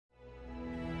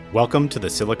Welcome to the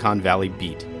Silicon Valley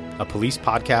Beat, a police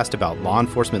podcast about law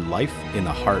enforcement life in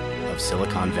the heart of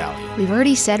Silicon Valley. We've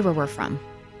already said where we're from.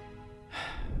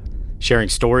 Sharing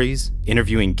stories,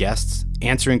 interviewing guests,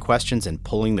 answering questions, and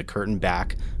pulling the curtain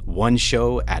back one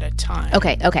show at a time.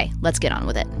 Okay, let's get on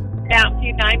with it.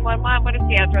 County 911, what is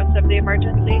the address of the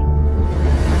emergency?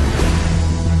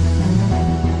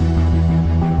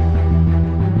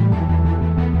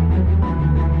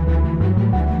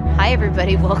 Hi,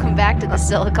 everybody. Welcome back to the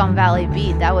Silicon Valley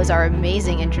Beat. That was our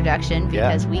amazing introduction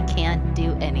because we can't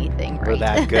do anything right. We're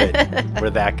that good. We're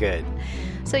that good.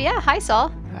 So, hi,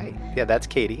 Saul. Hi. Yeah, that's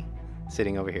Katie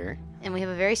sitting over here. And we have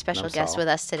a very special guest with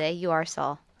us today. You are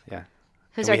Saul. Yeah.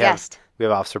 Who's our guest? We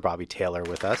have Officer Bobby Taylor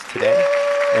with us today.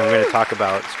 And we're going to talk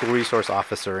about school resource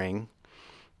officering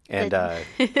and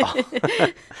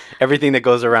everything that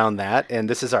goes around that. And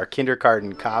this is our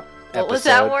kindergarten cop episode. What was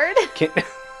that word?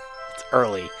 It's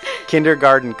early.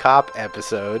 Kindergarten cop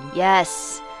episode.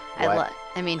 Yes.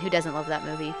 Who doesn't love that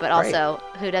movie? But also,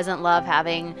 who doesn't love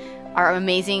having our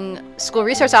amazing school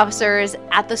resource officers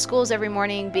at the schools every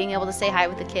morning, being able to say hi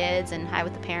with the kids and hi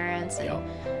with the parents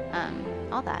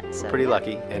and all that. So, pretty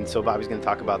lucky. And so Bobby's going to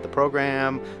talk about the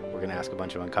program. We're going to ask a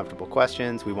bunch of uncomfortable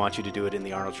questions. We want you to do it in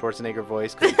the Arnold Schwarzenegger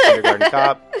voice because he's kindergarten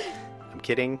cop. I'm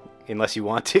kidding, unless you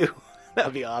want to. That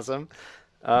would be awesome.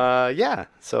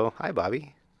 So, hi,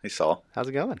 Bobby. Hey, Saul. How's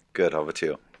it going? Good. How about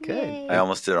you? Good. Yay. I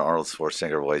almost did an Arnold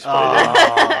Schwarzenegger voice, but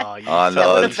I didn't.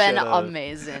 That would have been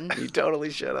amazing. You totally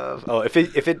should have. Oh, if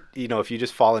you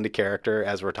just fall into character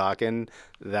as we're talking,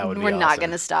 that would be awesome. We're not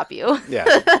going to stop you. Yeah.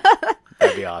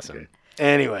 That'd be awesome. Okay.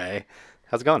 Anyway,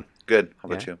 how's it going? Good. How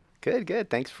about you?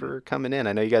 Good. Thanks for coming in.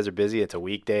 I know you guys are busy. It's a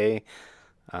weekday.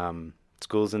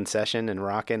 School's in session and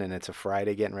rocking, and it's a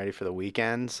Friday getting ready for the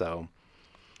weekend, so...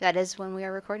 That is when we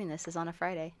are recording this, is on a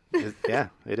Friday. It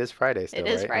is Friday still, It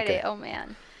is right? Friday. Okay. Oh,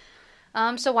 man.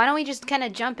 So why don't we just kind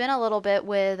of jump in a little bit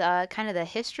with kind of the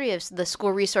history of the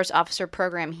School Resource Officer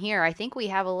program here. I think we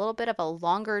have a little bit of a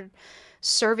longer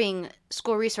serving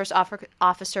School Resource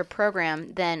Officer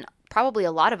program than probably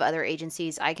a lot of other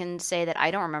agencies. I can say that I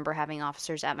don't remember having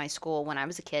officers at my school when I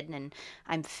was a kid, and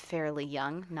I'm fairly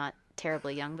young, not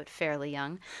terribly young, but fairly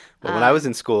young. Well, when I was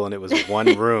in school and it was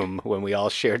one room when we all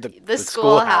shared the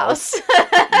schoolhouse.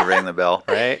 You rang the bell,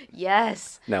 right?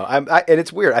 Yes. No, and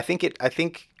it's weird. I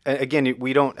think again,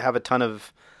 we don't have a ton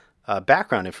of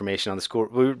background information on the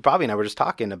school. Bobby and I were just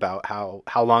talking about how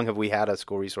long have we had a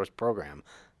school resource program,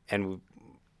 and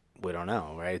we don't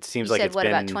know, right? It seems like it's been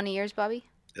about 20 years, Bobby?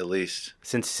 At least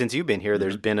since you've been here.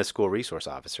 There's been a school resource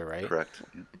officer, right? Correct.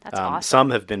 That's awesome. Some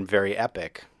have been very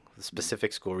epic. The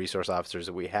specific school resource officers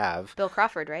that we have. Bill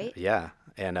Crawford, right? Yeah,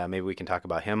 and maybe we can talk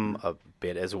about him a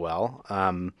bit as well.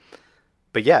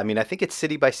 But yeah, I mean, I think it's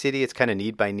city by city. It's kind of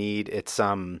need by need. It's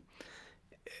certainly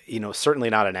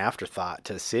not an afterthought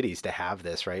to cities to have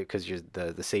this, right? Because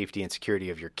the safety and security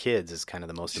of your kids is kind of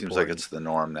the most important. Seems like it's the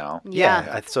norm now.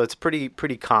 Yeah, so it's pretty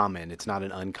common. It's not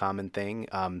an uncommon thing.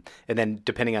 And then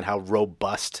depending on how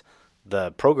robust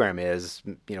the program is,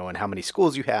 and how many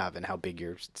schools you have and how big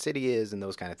your city is and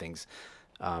those kind of things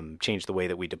change the way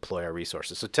that we deploy our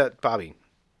resources. So Bobby,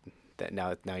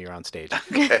 now you're on stage.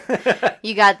 Okay.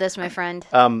 You got this, my friend.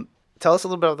 Tell us a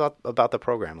little bit about the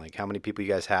program, like how many people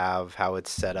you guys have, how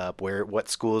it's set up, what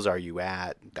schools are you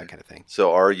at, that kind of thing.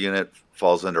 So our unit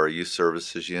falls under our youth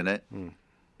services unit,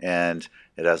 and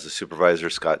it has a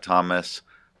supervisor, Scott Thomas,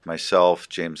 myself,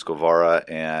 James Guevara,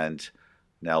 and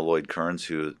now Lloyd Kearns,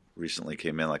 who recently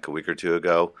came in like a week or two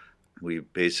ago. We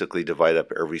basically divide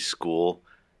up every school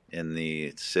in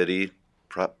the city,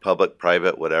 public,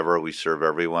 private, whatever. We serve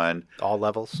everyone. All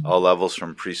levels? All levels,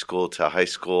 from preschool to high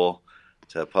school,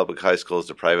 to public high schools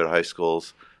to private high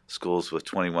schools, schools with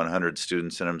 2,100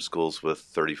 students in them, schools with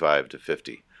 35 to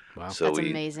 50. Wow. So That's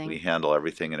amazing. We handle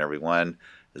everything and everyone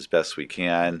as best we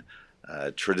can.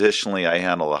 Traditionally, I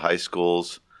handle the high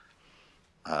schools.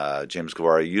 James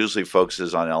Guevara usually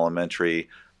focuses on elementary.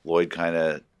 Lloyd kind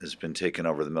of has been taking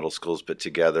over the middle schools, but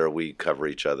together we cover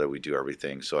each other. We do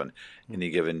everything. So on any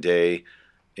given day,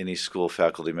 any school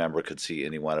faculty member could see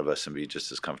any one of us and be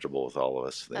just as comfortable with all of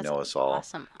us. They know us all.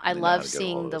 Awesome. I love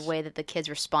seeing the way that the kids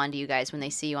respond to you guys when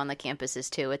they see you on the campuses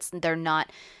too. They're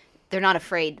not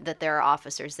afraid that there are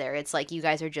officers there. It's like you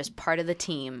guys are just part of the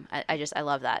team. I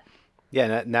love that. Yeah,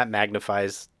 and that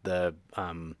magnifies the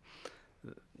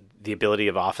ability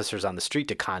of officers on the street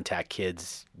to contact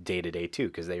kids day to day too,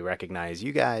 because they recognize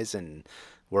you guys and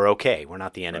we're okay. We're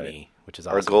not the enemy, which is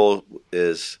awesome. Our goal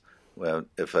is, well,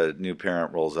 if a new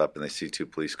parent rolls up and they see two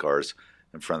police cars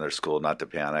in front of their school, not to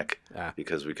panic,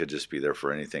 because we could just be there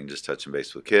for anything, just touching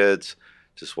base with kids,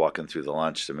 just walking through the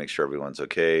lunch to make sure everyone's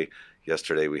okay,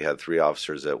 yesterday we had 3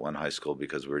 officers at one high school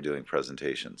because we were doing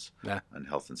presentations Yeah. on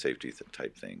health and safety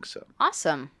type things. So,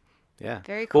 Awesome. Yeah.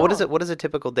 Very cool. Well, what does a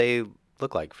typical day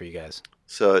look like for you guys?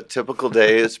 so a typical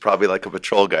day is probably like a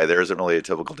patrol guy. There isn't really a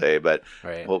typical day, but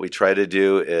Right. what we try to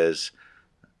do is,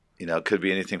 it could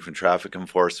be anything from traffic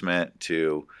enforcement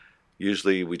to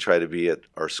usually we try to be at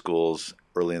our schools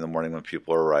early in the morning when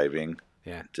people are arriving.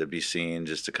 Yeah. To be seen,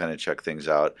 just to kind of check things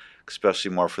out,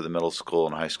 especially more for the middle school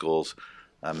and high schools.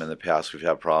 In the past, we've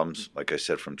had problems, like I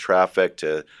said, from traffic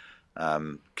to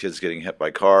kids getting hit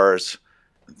by cars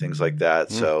and things like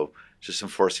that. So just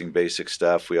enforcing basic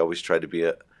stuff. We always try to be,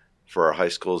 for our high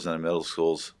schools and the middle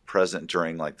schools, present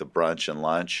during like the brunch and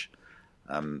lunch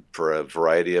for a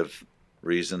variety of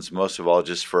reasons, most of all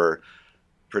just for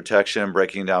protection,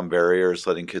 breaking down barriers,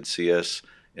 letting kids see us,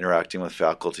 interacting with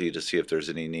faculty to see if there's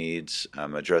any needs,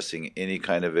 addressing any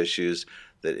kind of issues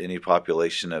that any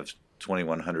population of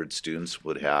 2,100 students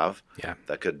would have. Yeah.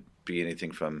 That could be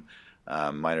anything from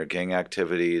minor gang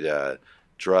activity to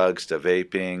drugs to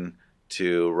vaping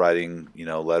to writing,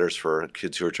 letters for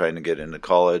kids who are trying to get into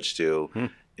college to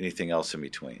anything else in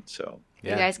between. So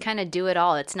You guys kind of do it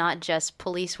all. It's not just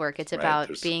police work. It's about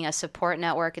being a support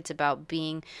network. It's about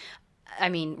being,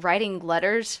 writing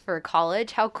letters for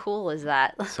college. How cool is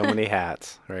that? So many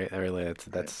hats, right? Really,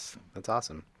 that's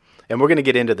awesome. And we're going to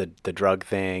get into the drug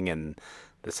thing and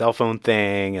the cell phone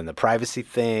thing and the privacy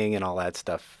thing and all that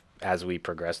stuff as we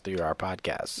progress through our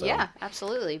podcast. So. Yeah,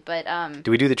 absolutely. But do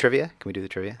we do the trivia? Can we do the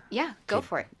trivia? yeah, go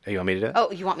for it. Oh, you want me to do it?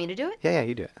 Oh, you want me to do it? Yeah,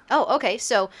 you do it. Oh, okay.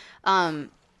 So,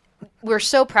 we're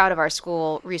so proud of our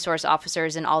school resource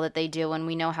officers and all that they do, and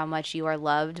we know how much you are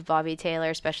loved, Bobby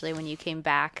Taylor, especially when you came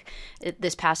back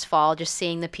this past fall, just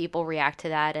seeing the people react to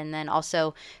that, and then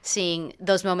also seeing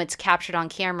those moments captured on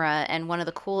camera. And one of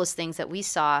the coolest things that we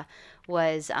saw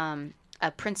was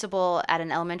a principal at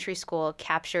an elementary school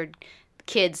captured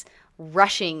kids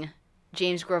rushing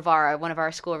James Guevara, one of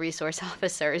our school resource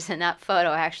officers, and that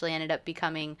photo actually ended up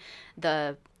becoming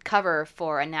the cover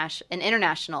for an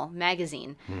international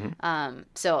magazine.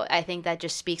 So I think that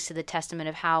just speaks to the testament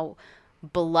of how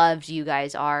beloved you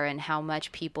guys are and how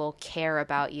much people care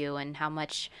about you and how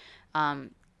much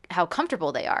how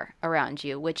comfortable they are around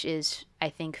you, which is, I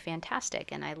think, fantastic.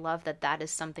 And I love that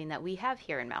is something that we have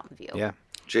here in Mountain View. Yeah.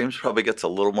 James probably gets a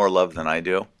little more love than I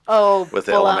do. Oh, with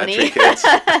the baloney. elementary kids.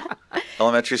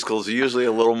 Elementary schools are usually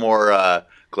a little more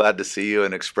glad to see you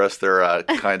and express their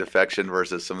kind affection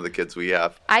versus some of the kids we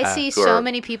have. I see so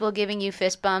many people giving you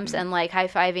fist bumps and like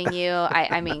high-fiving you.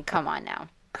 I mean, come on now.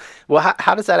 Well,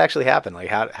 how does that actually happen? Like,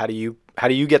 how do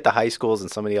you get the high schools and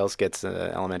somebody else gets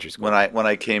elementary school? When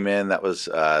I came in, that was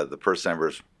the person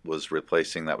I was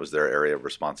replacing. That was their area of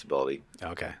responsibility.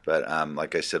 Okay. But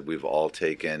like I said, we've all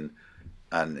taken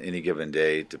on any given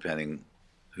day, depending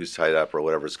who's tied up or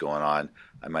whatever's going on.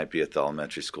 I might be at the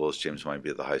elementary schools. James might be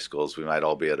at the high schools. We might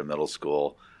all be at a middle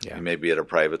school. Yeah. We may be at a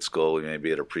private school. We may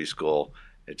be at a preschool.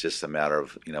 It's just a matter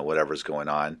of, whatever's going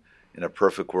on. In a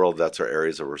perfect world, that's our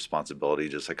areas of responsibility,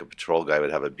 just like a patrol guy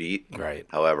would have a beat. Right.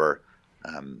 However,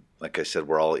 like I said,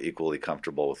 we're all equally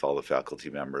comfortable with all the faculty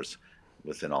members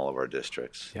within all of our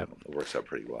districts. Yep. It works out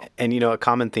pretty well. And, a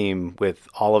common theme with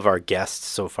all of our guests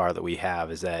so far that we have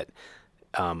is that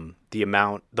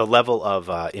the level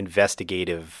of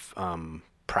investigative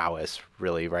prowess,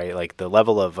 really, right? Like the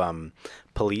level of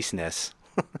policeness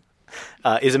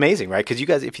is amazing, right? Because you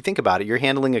guys, if you think about it, you're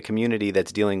handling a community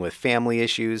that's dealing with family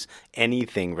issues,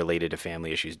 anything related to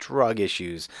family issues, drug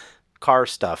issues, car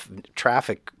stuff,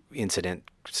 traffic incident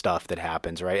stuff that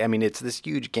happens, right? I mean, it's this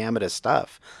huge gamut of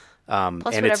stuff. Plus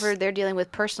whatever they're dealing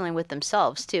with personally with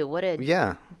themselves, too. What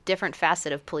a different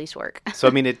facet of police work. So,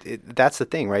 I mean, that's the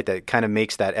thing, right? That kind of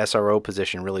makes that SRO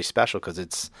position really special because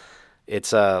it's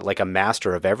like a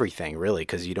master of everything, really,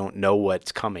 because you don't know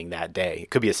what's coming that day. It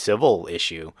could be a civil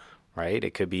issue, right?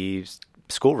 It could be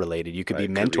school related. You could be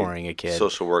mentoring a kid.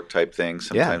 Social work type things.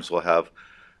 Sometimes we'll have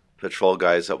patrol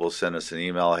guys that will send us an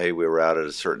email. Hey, we were out at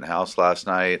a certain house last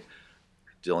night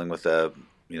dealing with a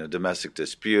domestic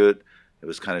dispute. It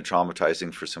was kind of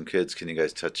traumatizing for some kids. Can you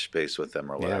guys touch base with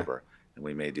them or whatever? And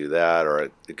we may do that,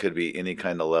 or it could be any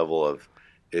kind of level of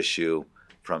issue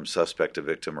from suspect to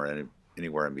victim or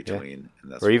anywhere in between.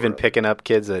 And that's or even picking up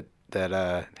kids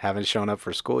that haven't shown up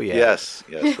for school yet. Yes,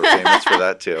 we're famous for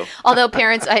that too. Although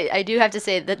parents, I do have to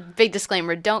say the big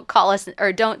disclaimer: don't call us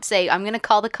or don't say I'm going to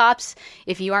call the cops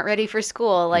if you aren't ready for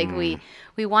school. Like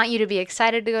we want you to be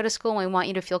excited to go to school. And we want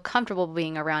you to feel comfortable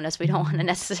being around us. We don't want to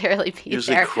necessarily be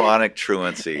usually there. Chronic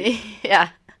truancy. Yeah.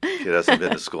 Kid hasn't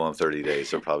been to school in 30 days,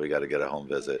 so probably got to get a home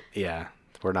visit. Yeah,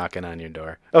 we're knocking on your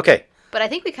door. Okay. But I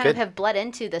think we kind of have bled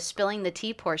into the spilling the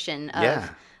tea portion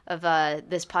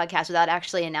this podcast without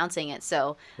actually announcing it.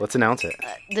 So Let's announce it.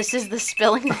 this is the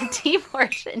spilling the tea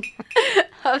portion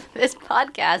of this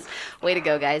podcast. Way to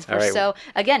go, guys. All right. So,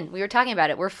 again, we were talking about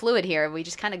it. We're fluid here. We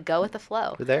just kind of go with the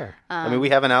flow. We're there. I mean, we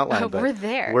have an outline, but we're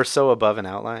there. We're so above an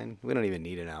outline. We don't even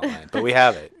need an outline, but we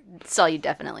have it. So you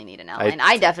definitely need an outline.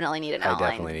 I definitely need an outline.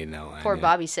 I definitely need an outline. Poor yeah.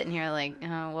 Bobby's sitting here like,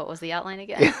 what was the outline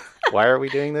again? Why are we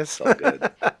doing this? All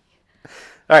good.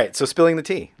 All right, so spilling the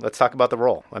tea. Let's talk about the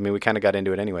role. I mean, we kind of got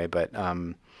into it anyway, but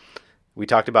we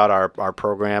talked about our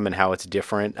program and how it's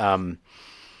different. How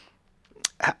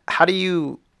do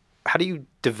you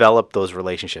develop those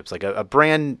relationships? Like a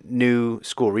brand new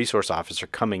school resource officer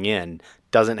coming in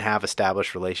doesn't have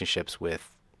established relationships with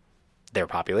their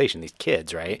population, these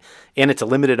kids, right? And it's a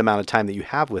limited amount of time that you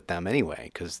have with them anyway,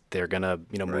 because they're gonna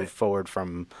move forward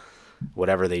from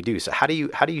whatever they do. So how do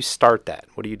you start that?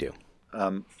 What do you do?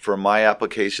 For my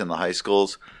application in the high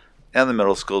schools and the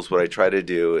middle schools, what I try to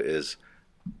do is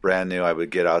brand new. I would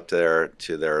get out there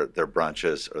to their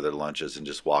brunches or their lunches and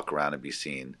just walk around and be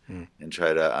seen and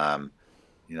try to,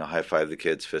 high five the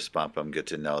kids, fist bump them, get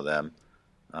to know them.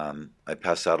 I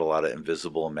pass out a lot of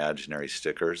invisible imaginary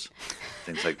stickers,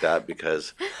 things like that,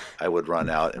 because I would run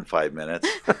out in 5 minutes.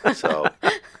 So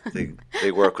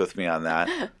they work with me on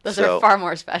that. Those are far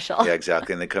more special. Yeah,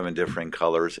 exactly. And they come in differing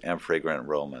colors and fragrant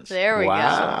aromas. There we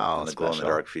Wow. go. And the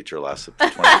glow-in-the-dark feature lasts up to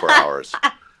 24 hours.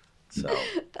 So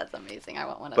That's amazing. I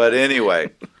want one of But those.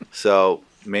 anyway, so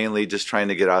mainly just trying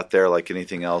to get out there like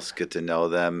anything else, get to know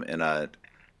them in a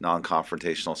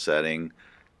non-confrontational setting.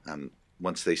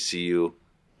 Once they see you,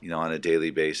 on a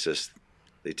daily basis,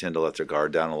 they tend to let their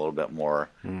guard down a little bit more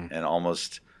and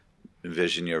almost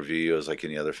envision you or view you as like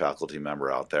any other faculty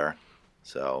member out there.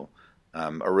 So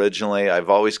originally, I've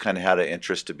always kind of had an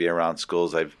interest to be around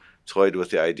schools. I've toyed with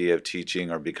the idea of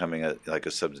teaching or becoming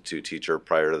a substitute teacher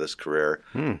prior to this career.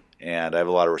 And I have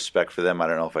a lot of respect for them. I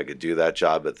don't know if I could do that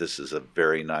job, but this is a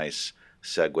very nice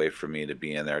segue for me to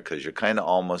be in there because you're kind of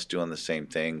almost doing the same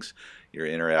things. You're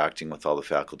interacting with all the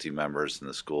faculty members in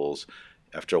the schools.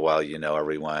 After a while, you know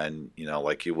everyone,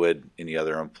 like you would any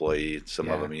other employee. Some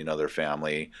of them, their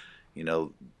family,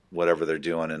 whatever they're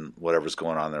doing and whatever's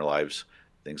going on in their lives,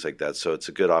 things like that. So it's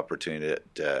a good opportunity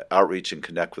to outreach and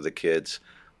connect with the kids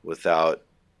without,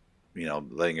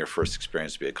 letting your first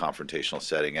experience be a confrontational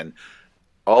setting. And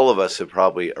all of us have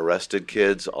probably arrested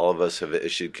kids. All of us have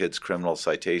issued kids criminal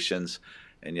citations.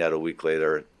 And yet a week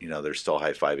later, they're still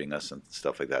high-fiving us and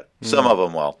stuff like that. Some of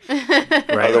them will.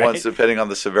 Other ones, depending on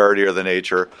the severity or the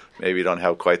nature, maybe don't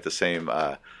have quite the same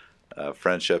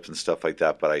friendship and stuff like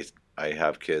that. But I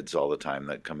have kids all the time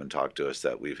that come and talk to us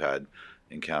that we've had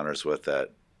encounters with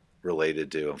that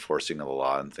related to enforcing of the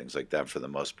law and things like that. For the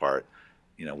most part,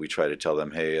 we try to tell them,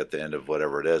 hey, at the end of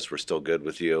whatever it is, we're still good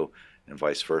with you, and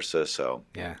vice versa. So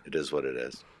it is what it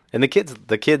is. And the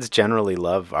kids generally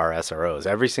love our SROs.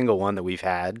 Every single one that we've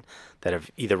had that have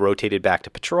either rotated back to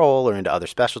patrol or into other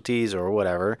specialties or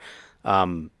whatever,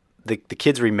 the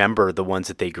kids remember the ones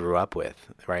that they grew up with,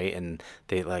 right? And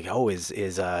they like, oh,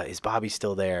 is Bobby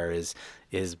still there?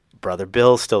 Is Brother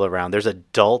Bill still around? There's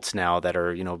adults now that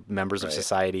are members of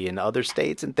society in other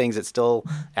states and things that still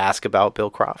ask about Bill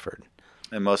Crawford.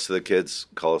 And most of the kids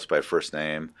call us by first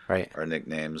name, right? Our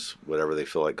nicknames, whatever they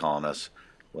feel like calling us.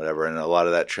 Whatever, and a lot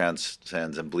of that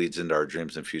transcends and bleeds into our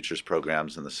Dreams and Futures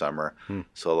programs in the summer.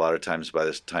 So a lot of times by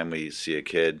this time we see a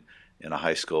kid in a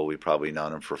high school, we've probably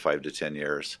known him for 5 to 10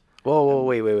 years. Whoa,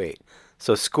 wait.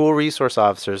 So school resource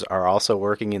officers are also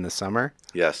working in the summer?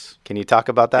 Yes. Can you talk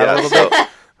about that a little bit?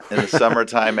 In the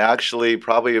summertime, actually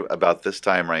probably about this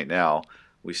time right now,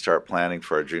 we start planning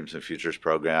for our Dreams and Futures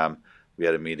program. We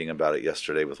had a meeting about it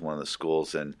yesterday with one of the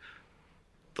schools, and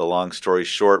the long story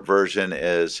short version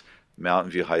is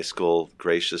Mountain View High School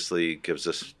graciously gives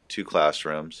us 2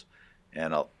 classrooms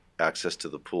and access to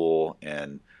the pool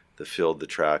and the field, the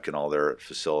track, and all their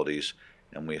facilities.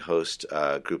 And we host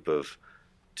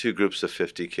two groups of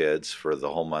 50 kids for the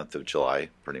whole month of July,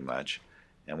 pretty much.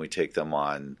 And we take them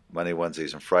on Monday,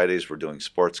 Wednesdays, and Fridays. We're doing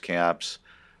sports camps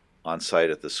on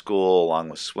site at the school, along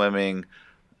with swimming,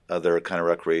 other kind of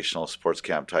recreational sports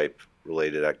camp type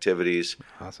related activities.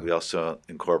 Awesome. We also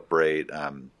incorporate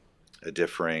a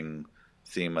differing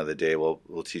theme of the day.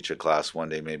 We'll teach a class one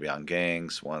day maybe on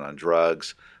gangs, one on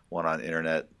drugs, one on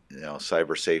internet,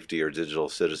 cyber safety or digital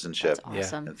citizenship. That's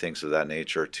awesome. And things of that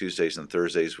nature. Tuesdays and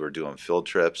Thursdays we're doing field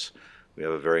trips. We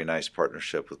have a very nice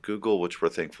partnership with Google, which we're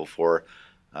thankful for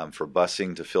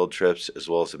busing to field trips, as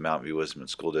well as the Mountain View Wisdom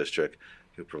School District,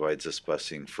 who provides us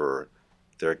busing for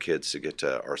their kids to get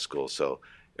to our school. So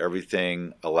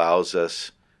everything allows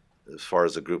us, as far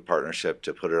as a group partnership,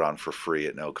 to put it on for free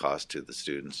at no cost to the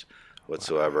students,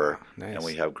 whatsoever. Wow, nice. And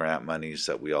we have grant monies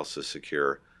that we also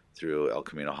secure through El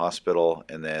Camino Hospital,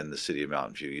 and then the city of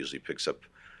Mountain View usually picks up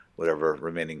whatever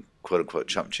remaining quote-unquote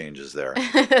chump changes there.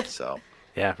 So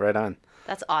Yeah, right on.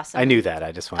 That's awesome. I knew that.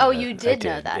 I just wanted Oh, to, you I did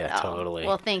know that. Yeah, Oh. totally.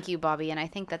 Well, thank you, Bobby. And I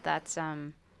think that's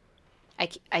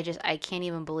I can't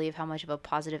even believe how much of a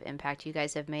positive impact you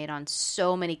guys have made on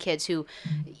so many kids who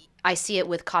I see it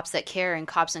with Cops That Care and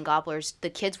Cops and Gobblers. The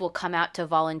kids will come out to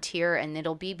volunteer, and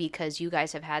it'll be because you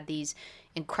guys have had these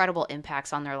incredible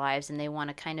impacts on their lives, and they want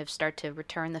to kind of start to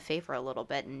return the favor a little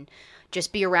bit and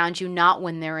just be around you, not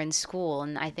when they're in school.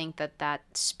 And I think that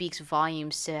speaks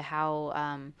volumes to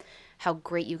how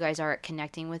great you guys are at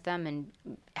connecting with them and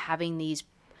having these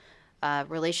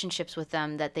relationships with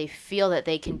them, that they feel that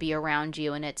they can be around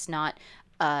you, and it's not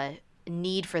a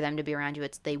need for them to be around you,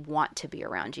 it's they want to be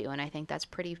around you. And I think that's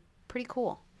pretty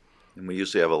cool. And we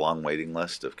usually have a long waiting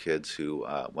list of kids who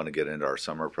want to get into our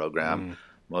summer program.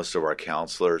 Most of our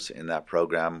counselors in that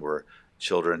program were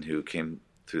children who came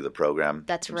through the program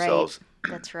That's themselves.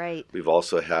 right. That's right. We've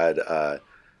also had,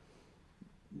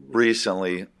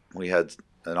 recently, we had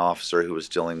an officer who was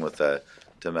dealing with a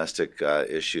domestic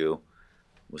issue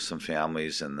with some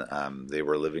families, and they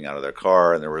were living out of their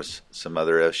car, and there was some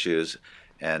other issues,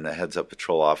 and a heads-up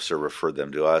patrol officer referred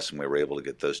them to us, and we were able to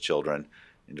get those children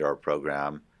into our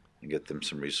program and get them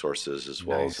some resources, as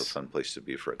well as a fun place to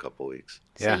be for a couple of weeks.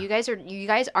 So Yeah. you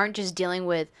guys aren't just dealing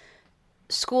with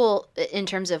school in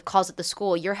terms of calls at the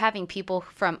school. You're having people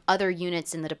from other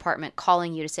units in the department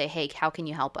calling you to say, "Hey, how can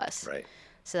you help us?" Right.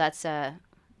 So that's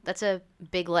a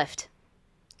big lift.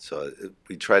 So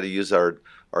we try to use our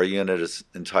unit is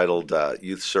entitled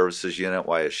Youth Services Unit,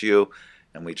 YSU,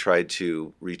 and we try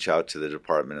to reach out to the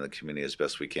department and the community as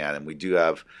best we can. And we do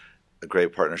have a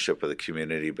great partnership with the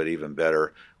community, but even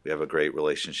better, we have a great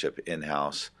relationship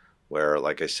in-house where,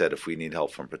 like I said, if we need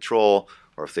help from patrol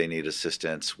or if they need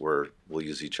assistance, we'll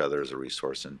use each other as a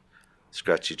resource and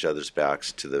scratch each other's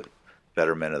backs to the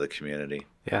betterment of the community.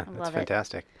 Yeah, that's love it.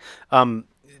 fantastic.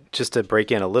 Just to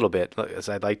break in a little bit, as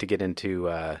I'd like to get into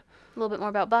A little bit more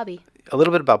about Bobby. a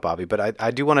little bit about Bobby, but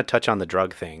I do want to touch on the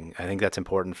drug thing. I think that's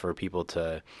important for people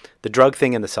the drug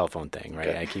thing and the cell phone thing, right?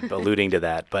 Okay. I keep alluding to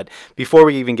that. But before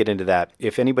we even get into that,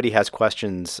 if anybody has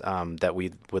questions that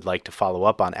we would like to follow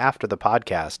up on after the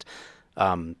podcast,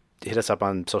 hit us up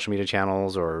on social media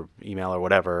channels or email or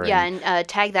whatever. Yeah, and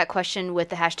tag that question with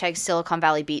the hashtag Silicon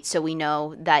Valley Beat, so we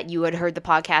know that you had heard the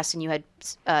podcast and you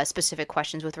had specific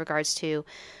questions with regards to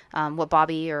what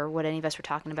Bobby or what any of us were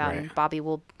talking about, Right. and Bobby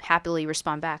will happily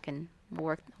respond back, and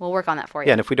we'll work on that for you.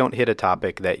 Yeah, and if we don't hit a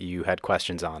topic that you had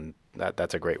questions on,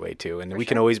 that's a great way too. And we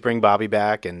can always bring Bobby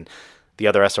back and the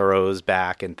other SROs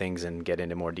back and things and get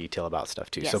into more detail about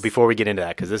stuff too. So Yes. before we get into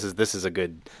that, because this is a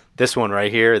good, this one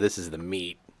right here, this is the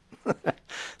meat.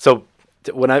 So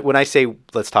when I say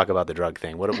let's talk about the drug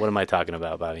thing, what am I talking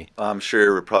about, Bobby? I'm sure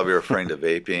you're probably referring to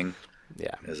vaping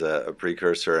Yeah. as a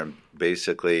precursor, and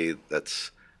basically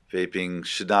vaping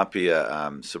should not be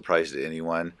a surprise to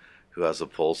anyone who has a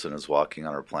pulse and is walking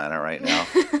on our planet right now.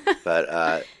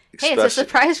 But Hey, it's a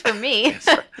surprise for me.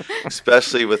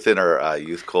 especially within our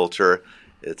youth culture,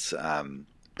 it's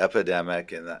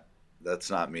epidemic, and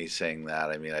that's not me saying that.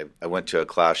 I mean, I went to a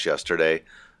class yesterday.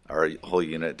 Our whole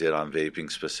unit did on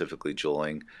vaping, specifically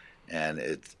juuling, and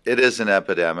it is an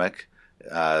epidemic.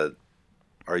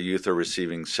 Our youth are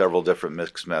receiving several different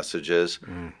mixed messages.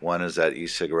 One is that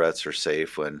e-cigarettes are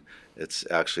safe, when it's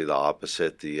actually the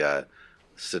opposite. The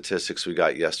statistics we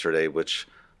got yesterday, which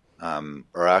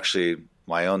are actually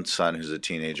my own son, who's a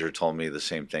teenager, told me the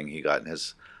same thing he got in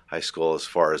his high school as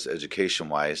far as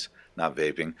education-wise, not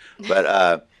vaping.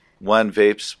 But one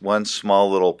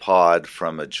small little pod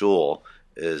from a Juul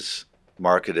is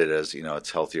marketed as,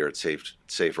 it's healthier, it's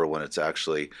safer, when it's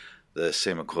actually the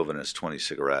same equivalent as 20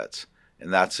 cigarettes.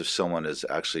 And that's if someone is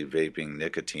actually vaping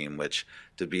nicotine, which,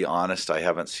 to be honest, I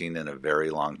haven't seen in a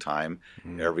very long time.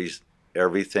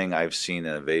 Everything I've seen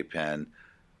in a vape pen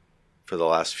for the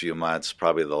last few months,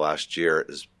 probably the last year,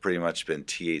 has pretty much been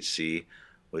THC,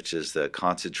 which is the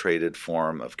concentrated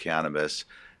form of cannabis.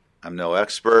 I'm no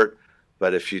expert,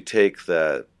 but if you take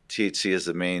the THC as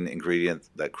the main ingredient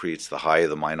that creates the high,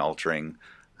 the mind-altering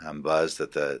buzz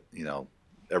that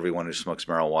everyone who smokes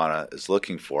marijuana is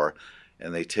looking for,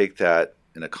 and they take that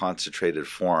in a concentrated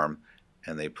form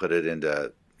and they put it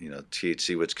into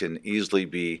THC, which can easily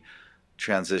be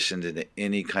transitioned into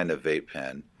any kind of vape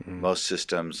pen. Most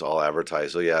systems all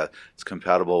advertise, it's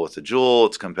compatible with the Juul,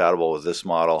 it's compatible with this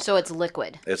model. So it's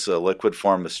liquid. It's a liquid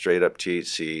form of straight up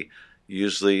THC,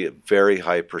 usually a very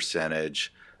high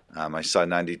percentage. I saw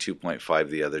 92.5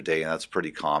 the other day, and that's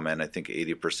pretty common. I think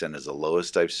 80% is the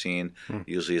lowest I've seen.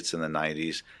 Usually it's in the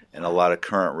 90s. And a lot of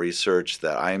current research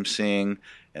that I'm seeing,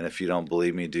 and if you don't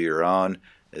believe me, do your own,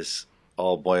 is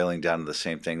all boiling down to the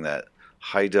same thing, that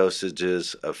high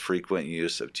dosages of frequent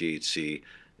use of THC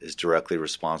is directly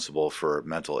responsible for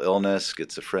mental illness,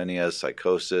 schizophrenia,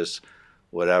 psychosis,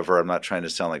 whatever. I'm not trying to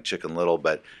sound like Chicken Little,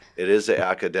 but it is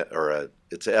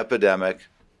it's an epidemic,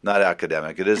 not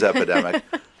academic. It is epidemic.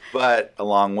 But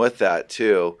along with that,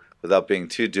 too, without being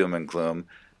too doom and gloom,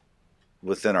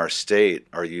 within our state,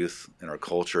 our youth and our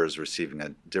culture is receiving a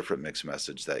different mixed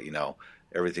message that,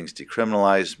 everything's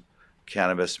decriminalized,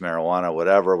 cannabis, marijuana,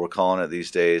 whatever we're calling it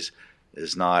these days,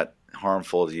 is not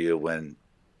harmful to you, when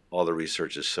all the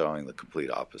research is showing the complete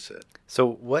opposite.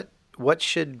 So what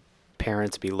should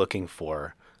parents be looking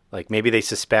for? Like maybe they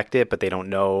suspect it, but they don't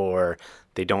know, or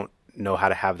they don't know how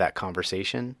to have that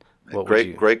conversation?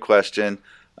 Great question.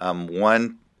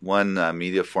 One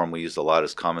media form we use a lot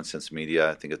is Common Sense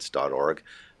Media. I think it's .org.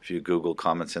 If you Google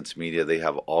Common Sense Media, they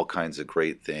have all kinds of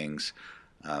great things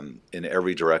in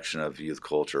every direction of youth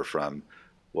culture, from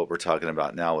what we're talking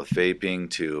about now with vaping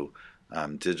to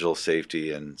digital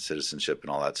safety and citizenship and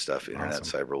all that stuff, internet,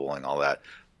 cyberbullying, all that.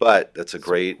 But that's a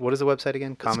great... What is the website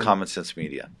again? It's Common Sense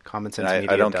Media.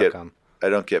 CommonSenseMedia.com. I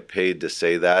don't get paid to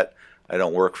say that. I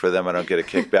don't work for them. I don't get a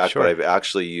kickback, Sure. But I've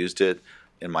actually used it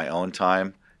in my own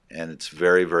time, and it's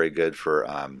very, very good for.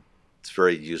 It's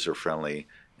very user friendly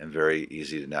and very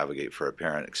easy to navigate for a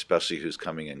parent, especially who's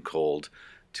coming in cold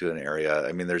to an area.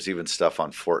 I mean, there's even stuff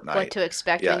on Fortnite. What to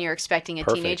expect when you're expecting a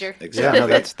teenager. Exactly. Yeah,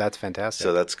 no, that's fantastic.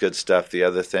 So that's good stuff. The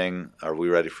other thing, are we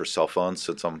ready for cell phones?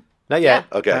 Since I'm Not yet.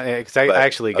 Yeah. Okay. I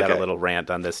actually got a little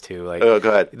rant on this too. Like, go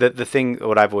ahead. The thing,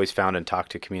 what I've always found and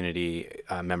talked to community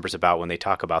members about when they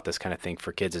talk about this kind of thing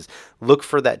for kids is look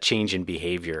for that change in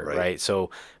behavior, right? So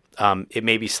it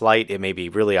may be slight, it may be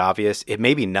really obvious, it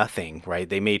may be nothing, right?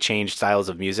 They may change styles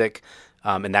of music,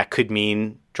 and that could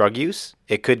mean drug use.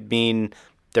 It could mean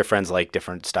their friends like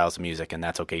different styles of music, and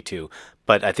that's okay too.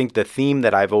 But I think the theme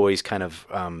that I've always kind of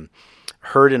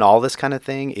heard in all this kind of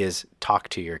thing is talk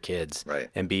to your kids, right,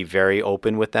 and be very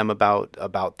open with them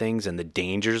about things and the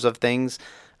dangers of things,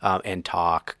 and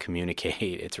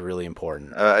communicate. It's really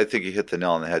important. I think you hit the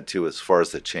nail on the head too. As far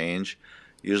as the change,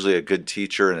 usually a good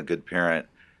teacher and a good parent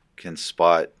can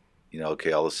spot,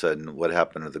 okay, all of a sudden what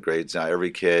happened to the grades. Now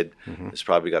every kid has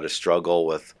probably got a struggle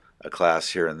with a class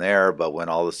here and there, but when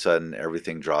all of a sudden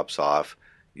everything drops off,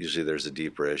 usually there's a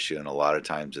deeper issue, and a lot of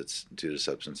times it's due to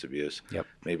substance abuse. Yep.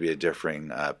 Maybe a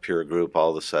differing peer group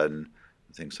all of a sudden,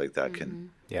 things like that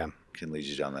can lead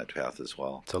you down that path as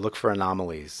well. So look for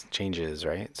anomalies, changes,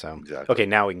 right? So exactly. Okay,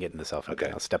 now we can get into cell phone.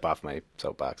 Okay. I'll step off my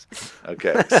soapbox.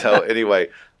 Okay, so anyway,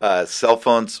 cell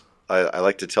phones, I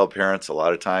like to tell parents a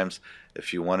lot of times,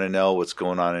 if you want to know what's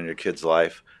going on in your kid's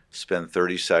life, spend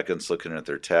 30 seconds looking at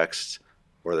their texts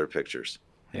or their pictures.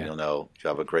 And you'll know you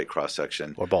have a great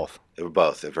cross-section. Or both. Or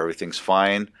both. If everything's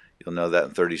fine, you'll know that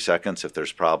in 30 seconds. If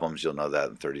there's problems, you'll know that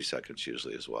in 30 seconds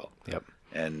usually as well. Yep.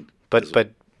 And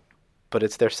But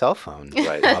it's their cell phone,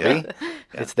 right? Bobby.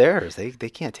 It's theirs. They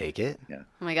can't take it. Yeah.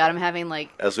 Oh my God, I'm having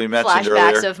as we mentioned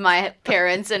flashbacks earlier, of my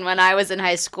parents and when I was in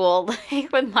high school,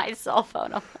 with my cell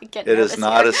phone. I'm getting it is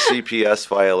not here. a CPS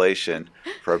violation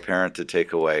for a parent to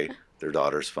take away their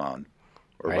daughter's phone,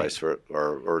 or vice versa,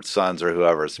 or sons or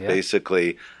whoever. It's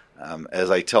basically, as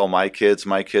I tell my kids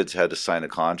had to sign a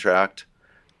contract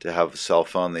to have a cell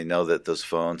phone. They know that those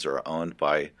phones are owned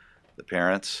by the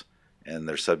parents, and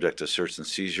they're subject to search and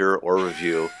seizure or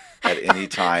review at any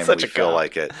time we feel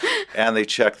like it. And they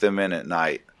check them in at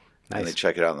night. Nice. And they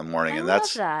check it out in the morning. I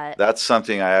love that. That's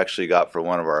something I actually got from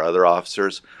one of our other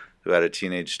officers who had a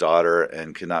teenage daughter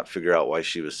and could not figure out why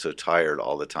she was so tired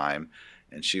all the time.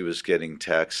 And she was getting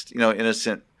texts,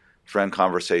 innocent friend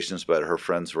conversations, but her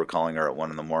friends were calling her at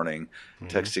 1 a.m,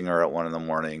 texting her at 1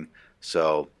 a.m.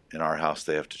 So in our house,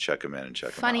 they have to check them in and check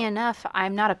them out. Funny enough,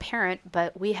 I'm not a parent,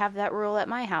 but we have that rule at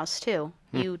my house too.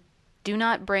 You do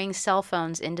not bring cell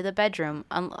phones into the bedroom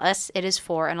unless it is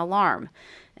for an alarm.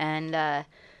 And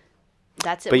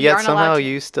that's it. But yet somehow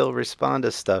you still respond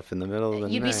to stuff in the middle of the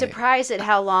night. You'd be surprised at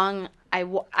how long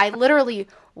I literally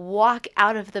walk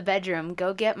out of the bedroom,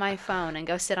 go get my phone, and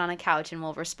go sit on a couch, and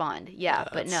we'll respond. Yeah,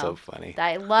 but no. That's so funny.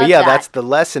 I love But yeah, that. that's the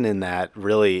lesson in that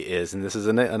really is, and this is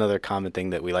another common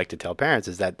thing that we like to tell parents,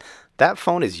 is that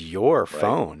phone is your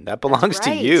phone. That belongs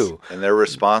to you. And they're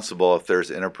responsible if there's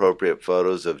inappropriate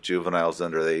photos of juveniles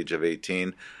under the age of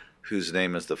 18, whose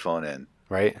name is the phone in.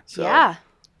 Right? So yeah.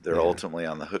 They're ultimately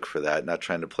on the hook for that, not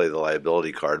trying to play the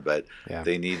liability card, but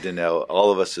they need to know,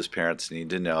 all of us as parents need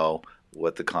to know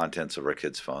what the contents of our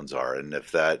kids' phones are. And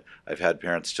if that, I've had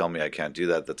parents tell me I can't do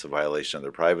that, that's a violation of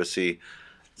their privacy.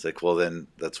 It's like, well, then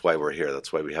that's why we're here.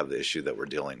 That's why we have the issue that we're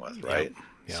dealing with, right?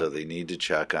 Yep. So they need to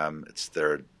check. It's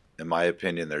their, in my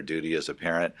opinion, their duty as a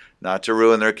parent not to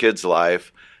ruin their kid's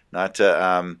life, not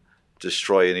to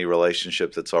destroy any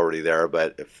relationship that's already there.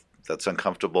 But if that's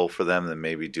uncomfortable for them, then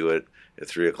maybe do it at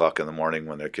 3 o'clock in the morning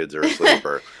when their kids are asleep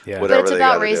or Yeah. whatever. But it's they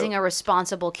about gotta raising do. a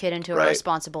responsible kid into a Right.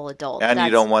 responsible adult. And you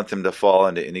That's- don't want them to fall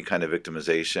into any kind of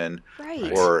victimization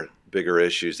Right. or bigger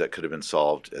issues that could have been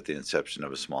solved at the inception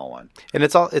of a small one. And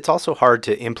it's also hard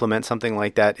to implement something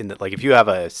like that. Like if you have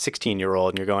a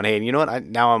 16-year-old and you're going, hey, you know what?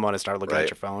 Now I'm going to start looking Right.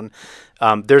 at your phone.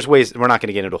 There's ways. We're not going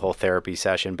to get into a whole therapy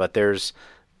session, but there's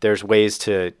ways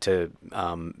to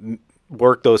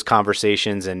work those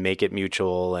conversations and make it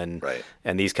mutual and Right.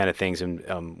 and these kind of things.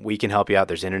 And we can help you out.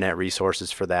 There's internet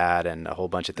resources for that and a whole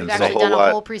bunch of We've things. There's a actually whole done a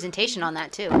lot- whole presentation on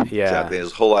that too. Yeah, Exactly.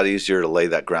 It's a whole lot easier to lay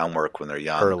that groundwork when they're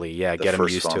young. Early, yeah, the get 'em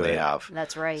first used phone to they it. have.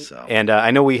 That's right. So And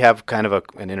I know we have kind of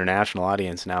an international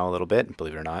audience now a little bit,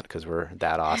 believe it or not, because we're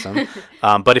that awesome.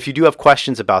 But if you do have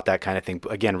questions about that kind of thing,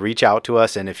 again, reach out to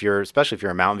us. And especially if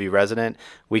you're a Mountain View resident,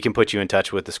 we can put you in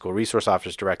touch with the school resource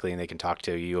officers directly, and they can talk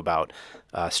to you about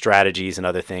strategies and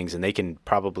other things. And they can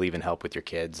probably even help with your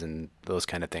kids and those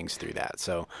kind of things through that.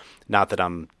 So not that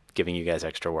I'm giving you guys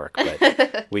extra work,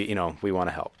 but we want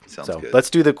to help. Sounds so good. let's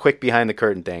do the quick behind the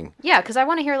curtain thing. Yeah, because I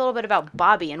want to hear a little bit about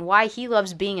Bobby and why he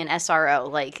loves being an SRO.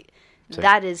 Like, So-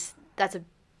 that's a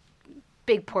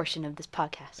big portion of this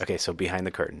podcast. Okay, so behind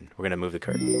the curtain. We're going to move the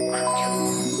curtain.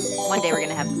 One day we're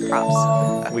gonna have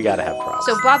props. We got to have props.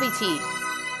 So Bobby T,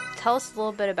 tell us a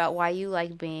little bit about why you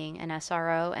like being an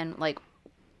SRO and like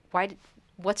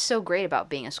what's so great about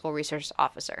being a school resource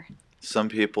officer? some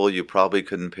people, you probably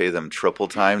couldn't pay them triple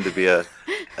time to be a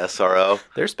SRO.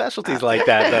 There's specialties like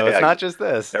that, though. It's Yeah. not just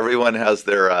this. Everyone has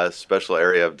their special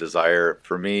area of desire.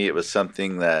 For me, it was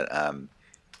something that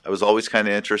I was always kind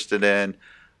of interested in.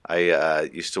 I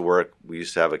used to work, we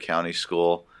used to have a county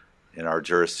school in our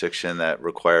jurisdiction that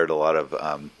required a lot of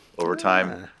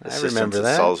overtime I assistance remember that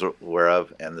that. Saul's aware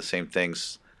of. And the same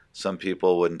things, some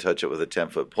people wouldn't touch it with a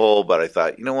 10-foot pole, but I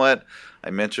thought, you know what?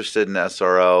 I'm interested in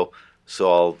SRO,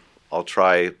 so I'll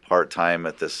try part-time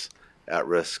at this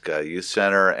at-risk youth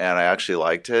center, and I actually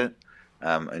liked it.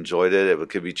 Enjoyed it. It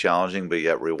could be challenging, but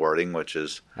yet rewarding, which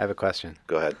is, I have a question.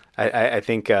 go ahead. I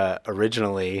think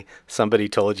originally somebody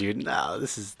told you, no,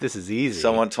 this is easy.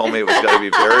 Someone told me it was going to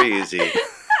be very easy.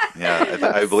 Yeah,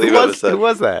 I believe Who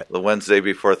was that? the Wednesday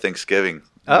before Thanksgiving.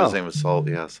 Oh. His name was Saul.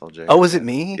 Yeah, Saul J. Oh, was it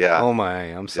me? Yeah. Oh my,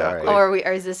 I'm sorry. Exactly.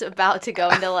 Or is this about to go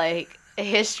into like a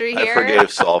history I here? forgave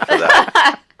Saul for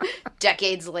that.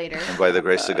 Decades later. And by the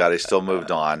grace of God, I still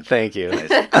moved on. Thank you.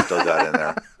 I still got in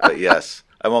there. But yes,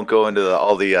 I won't go into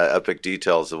all the epic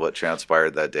details of what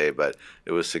transpired that day, but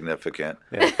it was significant.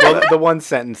 Yeah. Well, the one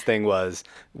sentence thing was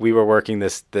we were working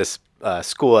this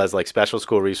school as like special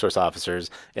school resource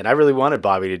officers, and I really wanted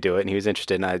Bobby to do it, and he was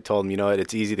interested. And I told him, you know what,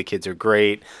 it's easy. The kids are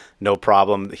great, no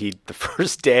problem. He the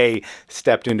first day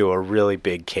stepped into a really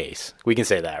big case. We can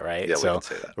say that, right? Yeah, we so can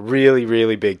say that. A really,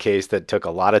 really big case that took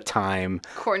a lot of time.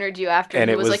 Cornered you after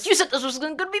And he it was was- like, you said this was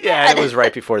going to be Yeah, bad. and it was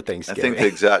right before I Thanksgiving. think the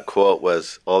exact quote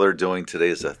was, all they're doing today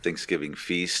is a Thanksgiving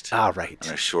feast Ah, right.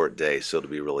 on a short day, so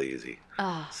it'll be really easy.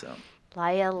 Oh, So,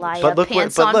 liar, But look,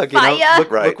 pants but on look, fire.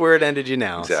 look Right. where it ended you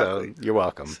now. Exactly. So you're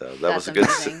welcome. so that That's was a good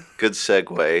amazing. good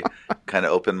segue. Kind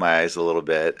of opened my eyes a little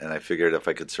bit, and I figured if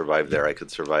I could survive there, I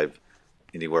could survive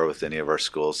anywhere with any of our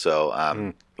schools. So,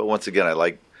 but once again, I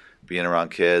like being around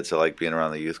kids. I like being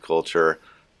around the youth culture.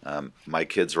 My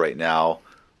kids right now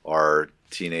are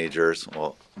teenagers.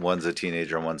 Well, one's a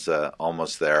teenager and one's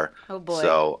almost there. Oh, boy.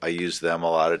 So I use them a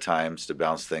lot of times to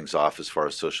bounce things off as far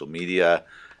as social media,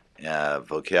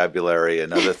 vocabulary.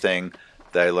 Another thing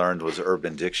that I learned was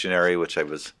Urban Dictionary, which I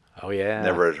was Oh yeah.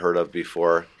 never had heard of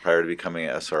before prior to becoming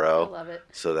an SRO. I love it.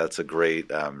 So that's a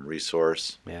great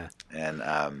resource. Yeah. And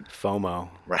FOMO.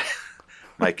 right,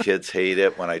 my kids hate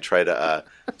it when I try to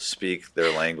speak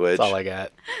their language. That's all I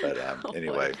got. But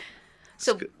anyway,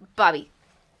 So, Bobby,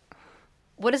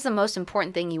 what is the most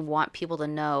important thing you want people to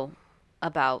know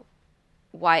about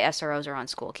why SROs are on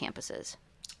school campuses?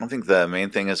 I think the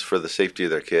main thing is for the safety of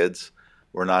their kids.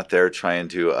 We're not there trying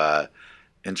to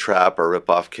entrap or rip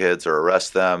off kids or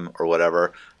arrest them or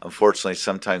whatever. Unfortunately,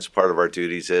 sometimes part of our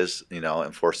duties is,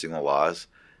 enforcing the laws.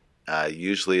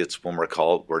 Usually it's when we're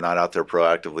called. We're not out there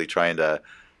proactively trying to,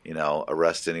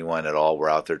 arrest anyone at all. We're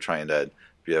out there trying to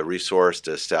be a resource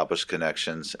to establish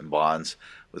connections and bonds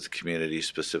with the community,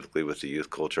 specifically with the youth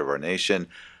culture of our nation.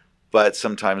 But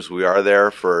sometimes we are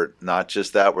there for not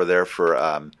just that. We're there for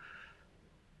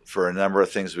for a number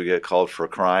of things. We get called for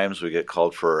crimes. We get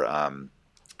called for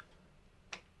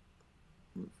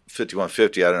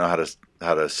 5150. I don't know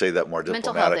how to say that more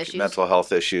diplomatic. Mental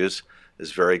health issues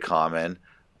is very common,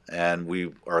 and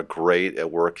we are great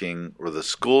at working. Or the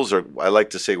schools are. I like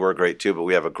to say we're great too, but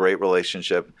we have a great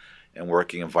relationship and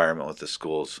working environment with the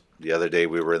schools. The other day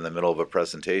we were in the middle of a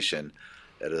presentation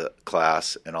at a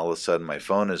class, and all of a sudden my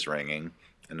phone is ringing,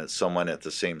 and it's someone at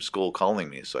the same school calling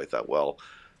me. So I thought, well,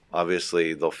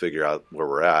 obviously they'll figure out where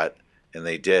we're at, and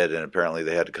they did, and apparently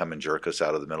they had to come and jerk us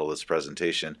out of the middle of this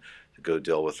presentation to go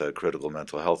deal with a critical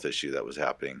mental health issue that was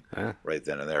happening right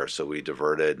then and there. So we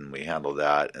diverted and we handled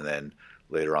that, and then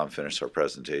later on finished our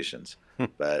presentations.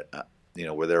 But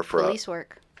we're there for police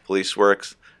work. Police work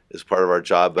is part of our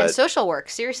job, but and social work.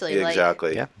 Seriously,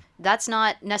 exactly. Yeah. That's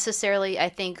not necessarily, I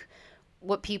think,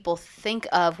 what people think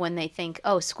of when they think,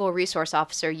 "Oh, school resource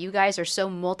officer." You guys are so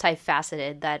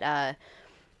multifaceted that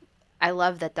I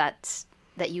love that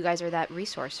you guys are that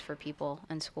resource for people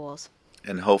in schools.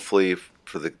 And hopefully,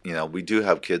 we do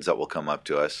have kids that will come up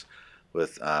to us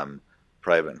with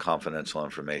private and confidential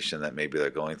information that maybe they're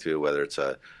going through, whether it's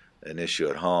an issue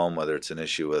at home, whether it's an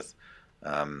issue with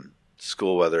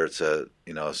school, whether it's a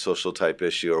social type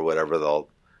issue or whatever.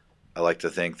 I like to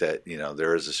think that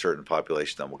there is a certain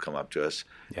population that will come up to us,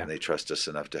 and they trust us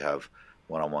enough to have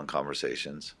one-on-one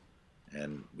conversations,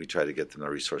 and we try to get them the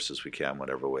resources we can,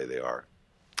 whatever way they are.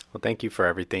 Well, thank you for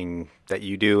everything that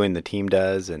you do and the team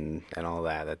does and all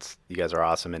that. You guys are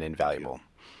awesome and invaluable.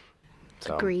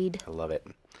 So, agreed. I love it.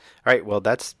 All right. Well,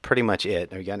 that's pretty much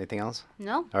it. Have you got anything else?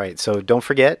 No. All right. So don't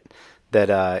forget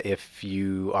that if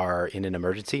you are in an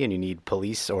emergency and you need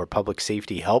police or public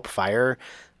safety help, fire,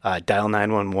 dial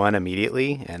 911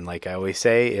 immediately. And like I always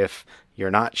say, if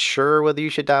you're not sure whether you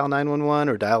should dial 911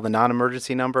 or dial the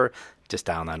non-emergency number, just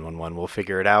dial 911. We'll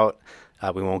figure it out.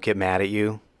 We won't get mad at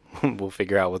you. We'll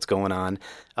figure out what's going on.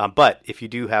 But if you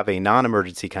do have a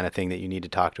non-emergency kind of thing that you need to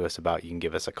talk to us about, you can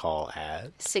give us a call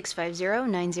at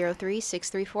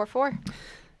 650-903-6344.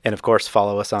 And of course,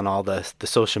 follow us on all the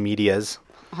social medias.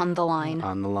 On the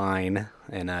line.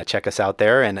 And check us out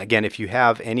there. And again, if you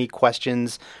have any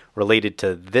questions related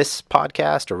to this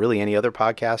podcast or really any other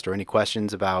podcast or any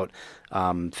questions about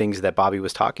things that Bobby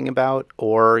was talking about,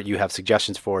 or you have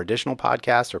suggestions for additional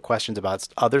podcasts or questions about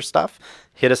other stuff,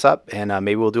 hit us up and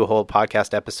maybe we'll do a whole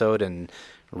podcast episode and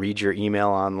read your email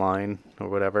online or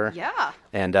whatever. Yeah.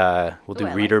 And we'll do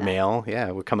reader mail.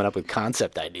 Yeah, we're coming up with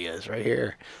concept ideas right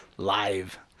here,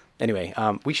 live. Anyway,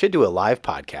 we should do a live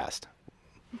podcast.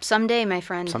 Someday, my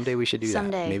friend. Someday we should do that.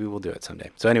 Maybe we'll do it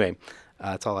someday. So anyway,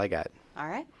 that's all I got. All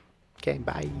right. Okay,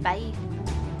 bye. Bye.